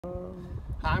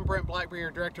Hi, I'm Brent Blackburn, your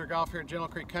Director of Golf here at Gentle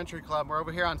Creek Country Club. We're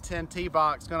over here on 10 tee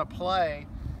box, going to play,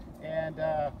 and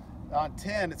on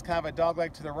 10 it's kind of a dog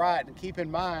leg to the right. And keep in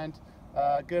mind,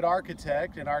 good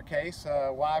architect, in our case,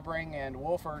 Wybring and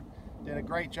Wolford did a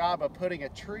great job of putting a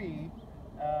tree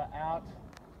out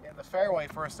in the fairway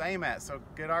for us to aim at. So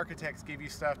good architects give you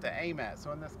stuff to aim at.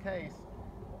 So in this case,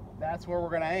 that's where we're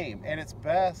going to aim, and it's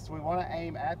best we want to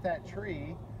aim at that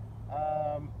tree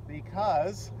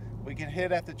because we can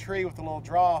hit at the tree with a little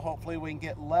draw. Hopefully we can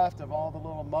get left of all the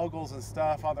little moguls and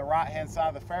stuff on the right hand side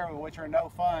of the fairway, which are no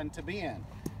fun to be in.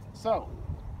 So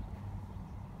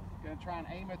gonna try and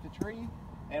aim at the tree,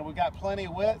 and we got plenty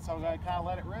of width, so we're gonna kind of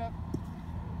let it rip.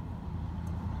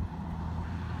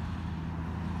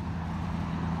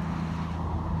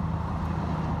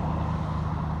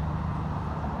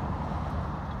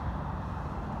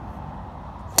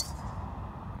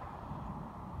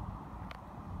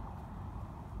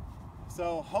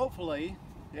 So hopefully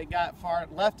it got far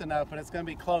left enough, but it's going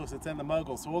to be close. It's in the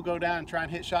mogul. So we'll go down and try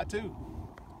and hit shot 2.